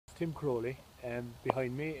Tim Crowley, and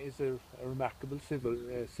behind me is a remarkable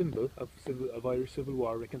symbol of Irish Civil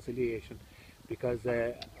War reconciliation, because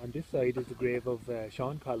on this side is the grave of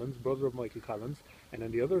Sean Collins, brother of Michael Collins, and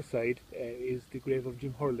on the other side is the grave of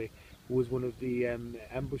Jim Hurley, who was one of the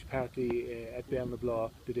ambush party at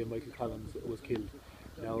BÈal the day Michael Collins was killed.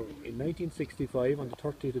 Now, in 1965, on the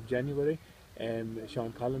 30th of January,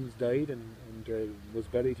 Sean Collins died and was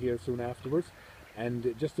buried here soon afterwards.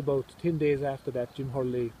 And just about 10 days after that, Jim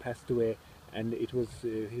Hurley passed away, and it was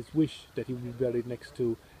his wish that he would be buried next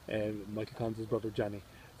to Michael Collins' brother Johnny.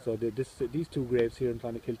 So these two graves here in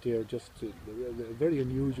Clonakilty are just a very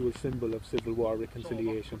unusual symbol of Civil War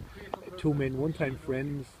reconciliation. Two men, one time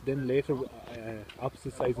friends, then later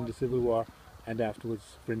opposite sides in the Civil War, and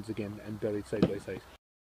afterwards friends again and buried side by side.